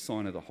give the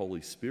sign of the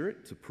Holy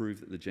Spirit to prove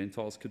that the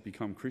Gentiles could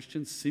become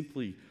Christians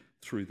simply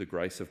through the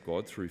grace of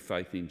God, through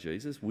faith in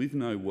Jesus, with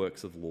no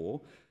works of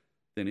law,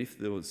 then if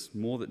there was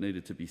more that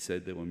needed to be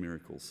said, there were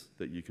miracles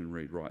that you can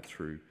read right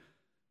through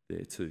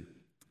there too.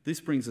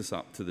 This brings us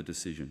up to the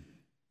decision.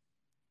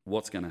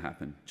 What's going to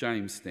happen?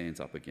 James stands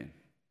up again.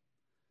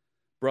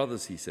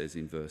 "Brothers," he says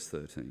in verse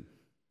 13,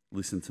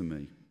 "listen to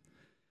me."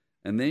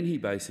 And then he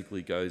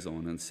basically goes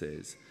on and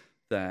says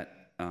that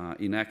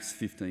in Acts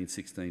 15,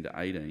 16 to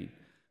 18,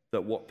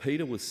 that what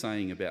Peter was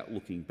saying about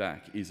looking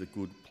back is a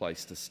good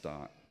place to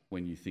start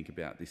when you think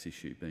about this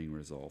issue being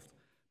resolved.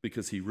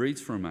 Because he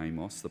reads from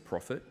Amos, the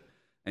prophet,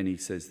 and he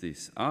says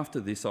this, "After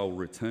this I will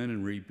return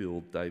and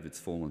rebuild David's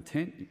fallen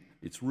tent.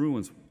 Its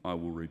ruins I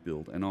will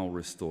rebuild, and I'll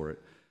restore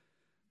it,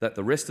 that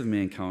the rest of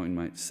mankind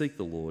may seek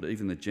the Lord,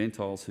 even the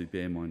Gentiles who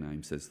bear my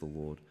name, says the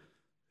Lord,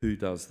 who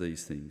does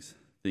these things,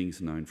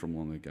 things known from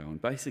long ago."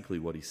 And basically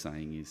what he's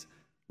saying is,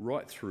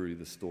 right through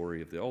the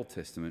story of the Old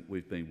Testament,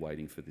 we've been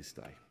waiting for this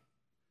day.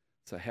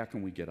 So how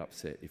can we get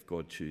upset if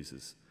God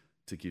chooses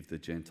to give the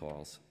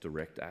Gentiles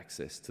direct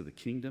access to the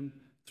kingdom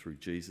through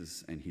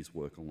Jesus and his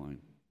work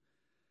alone?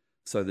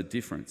 So the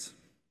difference,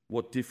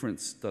 what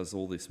difference does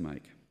all this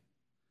make?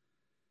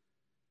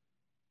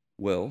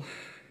 Well,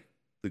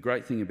 the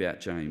great thing about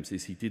James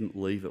is he didn't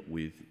leave it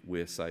with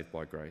 "we're saved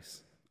by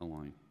grace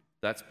alone."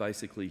 That's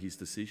basically his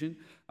decision.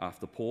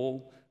 After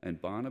Paul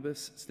and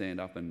Barnabas stand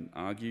up and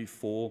argue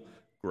for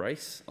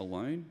grace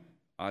alone,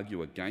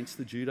 argue against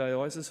the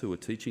Judaizers who are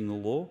teaching the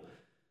law,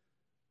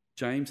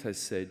 James has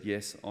said,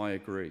 yes, I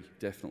agree,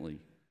 definitely.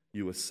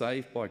 You are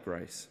saved by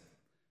grace.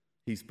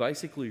 He's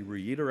basically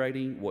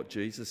reiterating what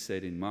Jesus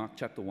said in Mark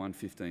chapter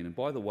 1:15. And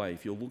by the way,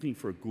 if you're looking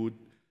for a good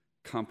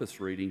compass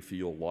reading for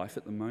your life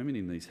at the moment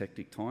in these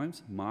hectic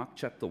times, Mark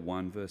chapter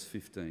 1 verse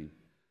 15.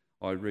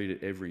 I read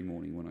it every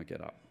morning when I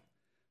get up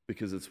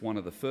because it's one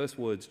of the first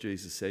words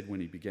Jesus said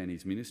when he began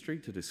his ministry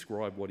to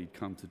describe what he'd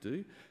come to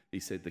do. He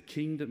said, "The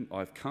kingdom,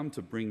 I've come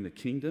to bring the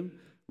kingdom,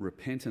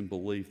 repent and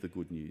believe the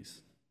good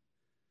news."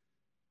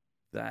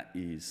 That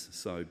is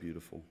so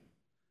beautiful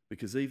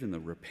because even the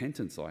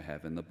repentance I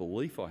have and the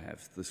belief I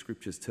have, the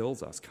scriptures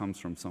tells us, comes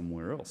from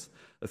somewhere else.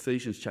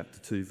 Ephesians chapter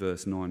 2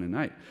 verse 9 and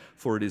 8.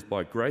 "For it is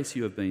by grace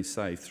you have been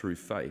saved through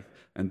faith,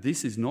 and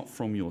this is not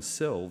from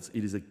yourselves,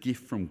 it is a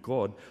gift from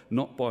God,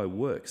 not by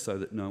works, so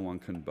that no one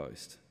can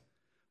boast."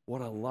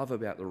 What I love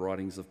about the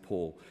writings of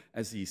Paul,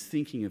 as he's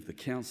thinking of the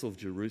Council of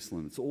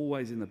Jerusalem, it's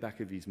always in the back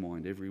of his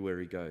mind everywhere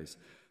he goes.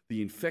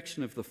 The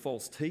infection of the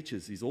false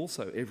teachers is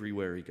also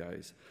everywhere he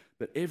goes.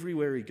 But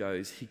everywhere he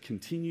goes, he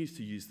continues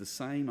to use the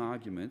same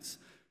arguments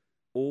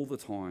all the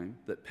time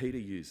that Peter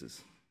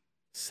uses.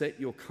 Set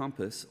your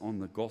compass on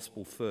the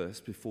gospel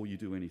first before you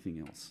do anything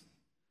else.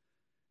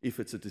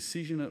 If it's a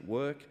decision at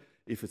work,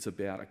 if it's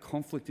about a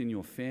conflict in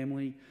your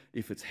family,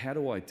 if it's how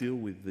do I deal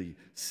with the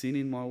sin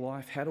in my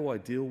life, how do I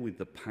deal with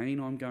the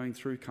pain I'm going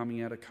through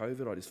coming out of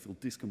COVID, I just feel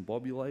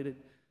discombobulated.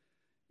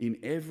 In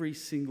every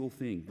single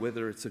thing,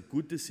 whether it's a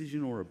good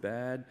decision or a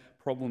bad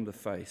problem to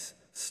face,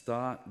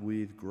 start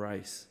with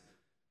grace.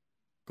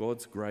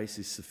 God's grace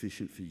is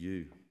sufficient for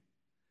you.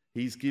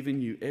 He's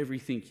given you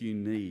everything you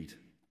need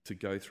to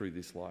go through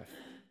this life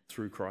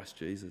through Christ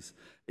Jesus.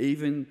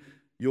 Even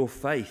your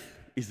faith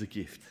is a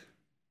gift.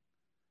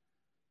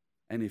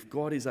 And if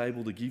God is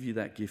able to give you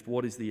that gift,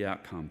 what is the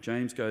outcome?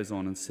 James goes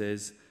on and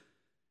says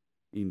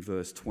in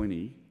verse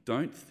 20,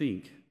 don't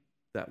think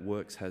that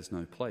works has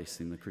no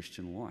place in the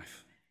Christian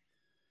life.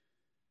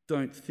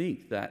 Don't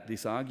think that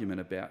this argument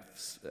about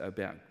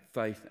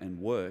faith and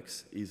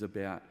works is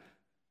about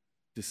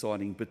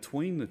deciding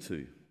between the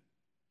two.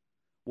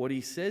 What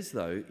he says,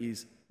 though,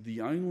 is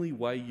the only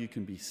way you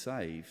can be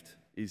saved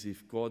is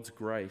if God's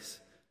grace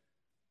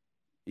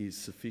is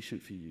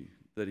sufficient for you,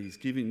 that he's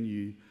given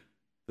you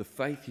the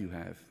faith you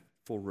have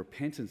for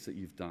repentance that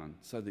you've done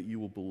so that you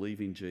will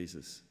believe in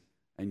Jesus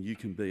and you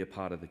can be a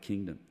part of the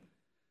kingdom.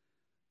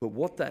 But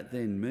what that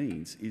then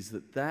means is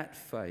that that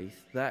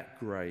faith, that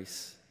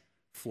grace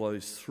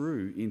flows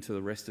through into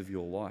the rest of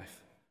your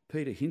life.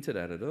 Peter hinted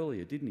at it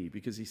earlier, didn't he?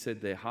 Because he said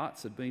their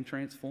hearts had been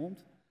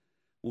transformed.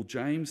 Well,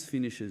 James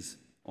finishes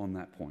on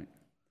that point,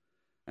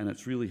 and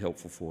it's really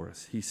helpful for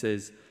us. He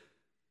says,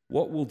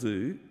 What we'll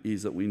do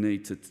is that we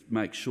need to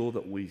make sure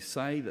that we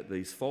say that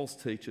these false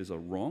teachers are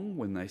wrong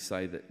when they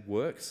say that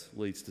works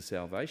leads to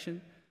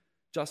salvation.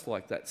 Just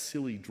like that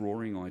silly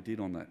drawing I did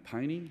on that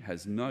painting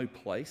has no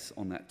place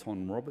on that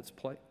Tom Roberts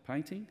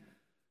painting.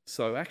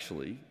 So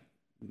actually,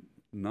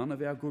 none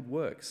of our good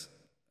works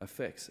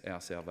affects our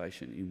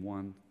salvation in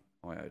one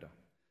iota.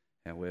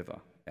 However,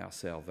 our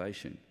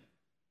salvation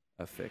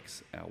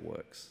affects our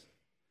works.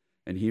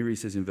 And here he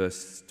says in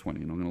verse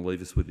 20, and I'm going to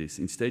leave us with this: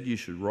 instead you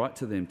should write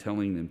to them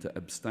telling them to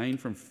abstain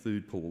from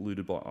food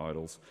polluted by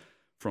idols,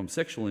 from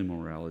sexual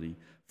immorality,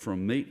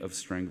 from meat of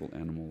strangled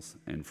animals,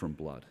 and from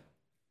blood.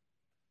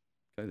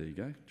 Okay, there you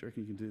go. Do you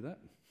reckon you can do that?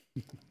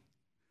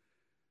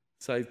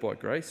 Saved by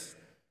grace.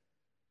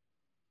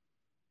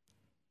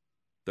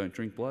 Don't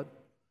drink blood.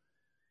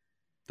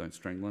 Don't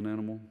strangle an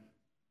animal.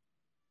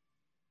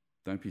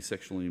 Don't be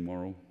sexually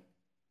immoral.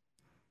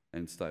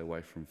 And stay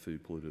away from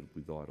food polluted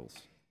with idols.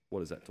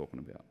 What is that talking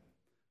about?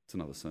 It's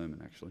another sermon,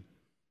 actually.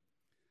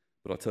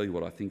 But I'll tell you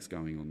what I think's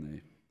going on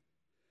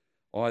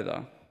there.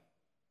 Either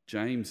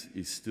James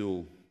is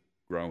still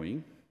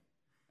growing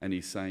and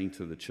he's saying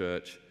to the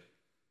church,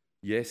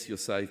 yes, you're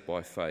saved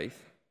by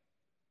faith,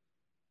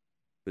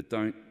 but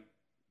don't,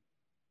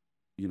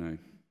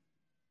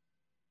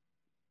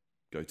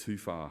 go too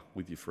far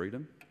with your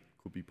freedom.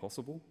 Could be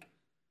possible.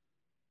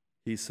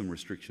 Here's some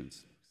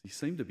restrictions. He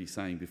seemed to be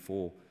saying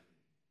before,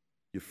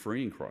 you're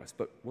free in Christ.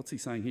 But what's he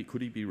saying here?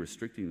 Could he be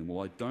restricting them?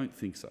 Well, I don't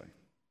think so.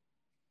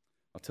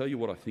 I'll tell you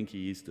what I think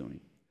he is doing.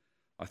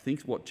 I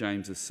think what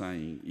James is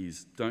saying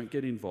is don't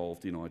get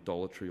involved in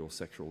idolatry or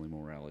sexual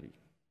immorality.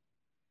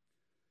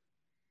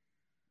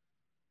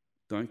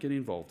 Don't get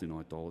involved in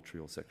idolatry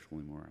or sexual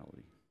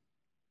immorality.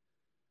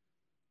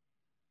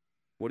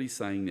 What he's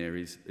saying there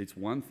is it's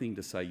one thing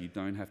to say you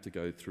don't have to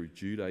go through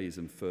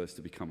Judaism first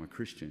to become a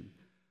Christian,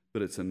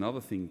 but it's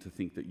another thing to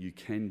think that you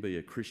can be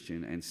a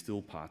Christian and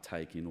still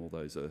partake in all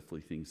those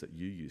earthly things that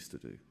you used to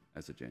do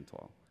as a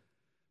Gentile.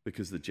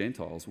 Because the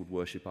Gentiles would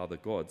worship other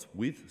gods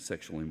with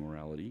sexual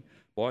immorality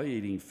by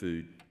eating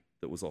food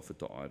that was offered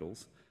to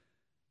idols.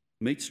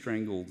 Meat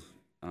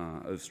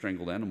of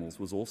strangled animals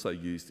was also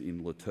used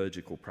in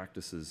liturgical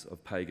practices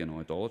of pagan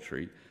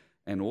idolatry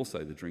and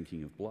also the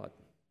drinking of blood.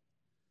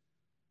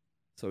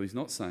 So he's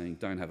not saying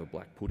don't have a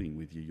black pudding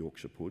with your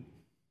Yorkshire pud,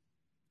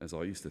 as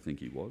I used to think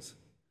he was.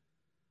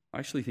 I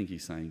actually think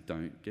he's saying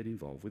don't get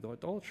involved with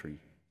idolatry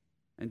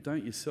and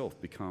don't yourself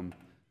become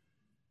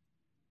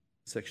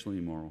sexually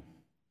immoral.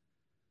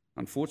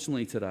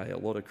 Unfortunately today, a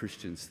lot of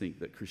Christians think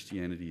that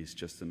Christianity is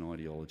just an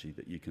ideology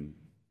that you can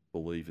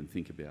believe and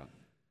think about.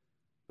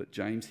 But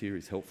James here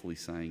is helpfully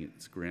saying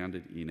it's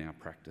grounded in our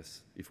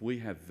practice. If we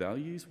have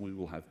values, we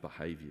will have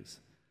behaviours.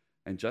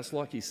 And just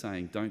like he's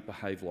saying don't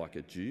behave like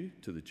a Jew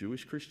to the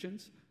Jewish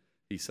Christians,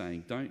 he's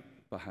saying don't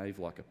behave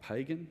like a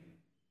pagan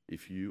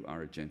if you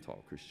are a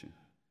Gentile Christian.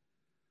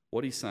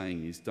 What he's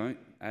saying is don't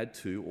add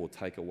to or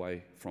take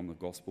away from the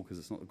gospel because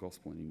it's not the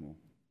gospel anymore.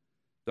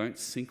 Don't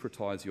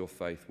syncretize your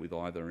faith with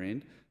either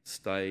end.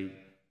 Stay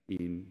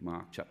in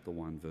Mark chapter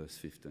 1, verse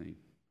 15.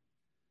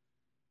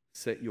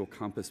 Set your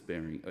compass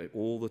bearing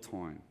all the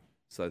time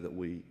so that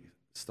we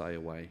stay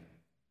away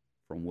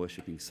from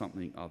worshipping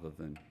something other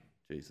than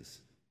Jesus.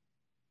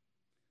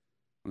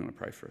 I'm going to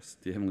pray for us.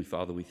 Dear Heavenly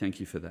Father, we thank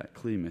you for that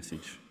clear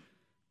message.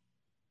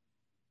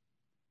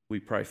 We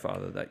pray,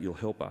 Father, that you'll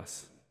help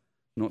us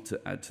not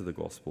to add to the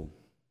gospel.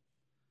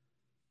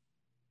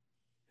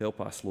 Help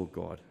us, Lord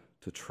God,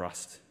 to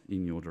trust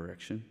in your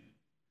direction.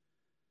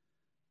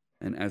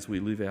 And as we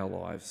live our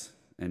lives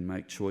and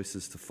make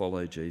choices to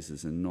follow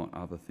Jesus and not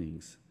other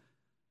things,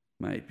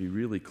 may it be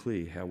really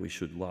clear how we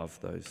should love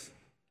those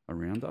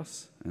around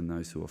us and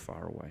those who are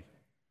far away.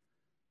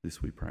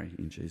 This we pray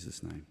in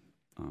Jesus' name.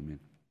 Amen.